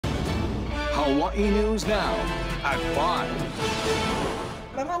Hawaii News Now at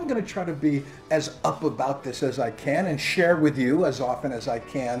 5. And I'm going to try to be as up about this as I can and share with you as often as I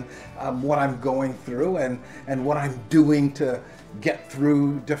can what I'm going through and what I'm doing to get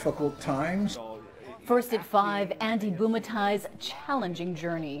through difficult times. First at 5, Andy Bumatai's challenging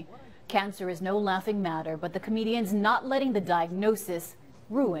journey. Cancer is no laughing matter, but the comedian's not letting the diagnosis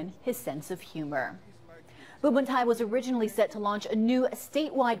ruin his sense of humor. Bumatai was originally set to launch a new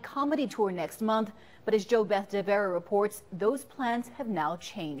statewide comedy tour next month, but as JoBeth DeVera reports, those plans have now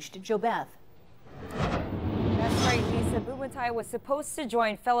changed. JoBeth. That's right, Lisa. Bumatai was supposed to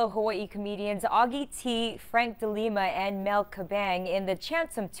join fellow Hawaii comedians Augie T, Frank DeLima, and Mel Cabang in the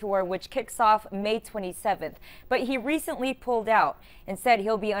Chansom Tour, which kicks off May 27th. But he recently pulled out and said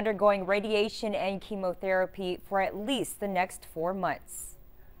he'll be undergoing radiation and chemotherapy for at least the next 4 months.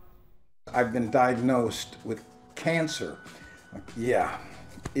 I've been diagnosed with cancer. Yeah,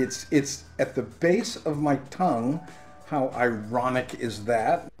 it's at the base of my tongue. How ironic is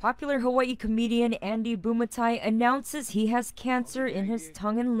that? Popular Hawaii comedian Andy Bumatai announces he has cancer in his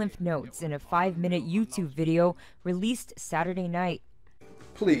tongue and lymph nodes in a 5-minute YouTube video released Saturday night.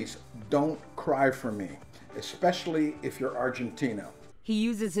 Please don't cry for me, especially if you're Argentina. He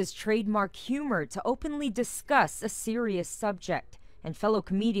uses his trademark humor to openly discuss a serious subject, and fellow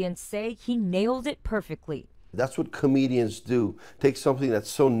comedians say he nailed it perfectly. That's what comedians do. Take something that's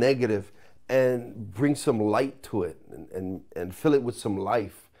so negative and bring some light to it and fill it with some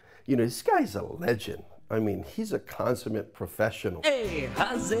life. You know, this guy's a legend. I mean, he's a consummate professional. Hey,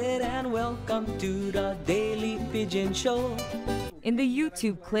 how's it, and welcome to the Daily Pigeon Show. In the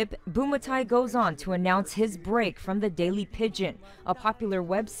YouTube clip, Bumatai goes on to announce his break from the Daily Pigeon, a popular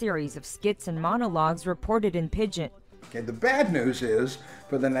web series of skits and monologues reported in Pidgin. Okay, the bad news is,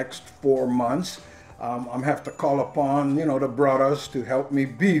 for the next 4 months, I'm have to call upon, the brothers to help me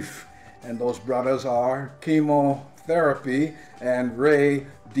beef. And those brothers are chemotherapy and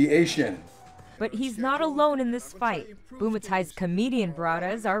radiation. But he's not alone in this fight. Bumatai's comedian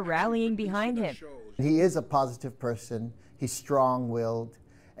brothers are rallying behind him. He is a positive person. He's strong-willed.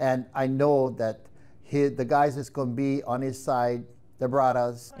 And I know that the guys that's going to be on his side, the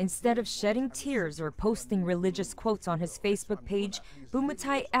brothers. Instead of shedding tears or posting religious quotes on his Facebook page,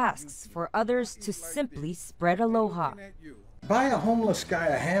 Bumatai asks for others to simply spread aloha. Buy a homeless guy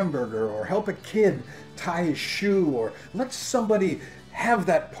a hamburger, or help a kid tie his shoe, or let somebody have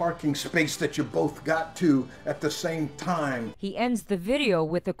that parking space that you both got to at the same time. He ends the video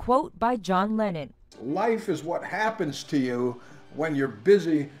with a quote by John Lennon. Life is what happens to you when you're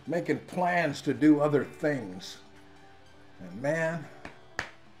busy making plans to do other things. And man,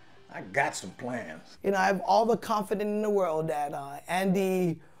 I got some plans. I have all the confidence in the world that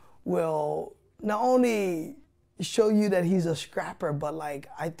Andy will not only show you that he's a scrapper, but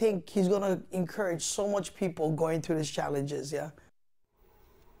I think he's gonna encourage so much people going through these challenges, yeah.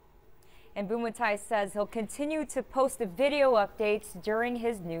 And Bumatai says he'll continue to post video updates during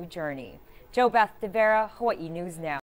his new journey. JoBeth DeVera, Hawaii News Now.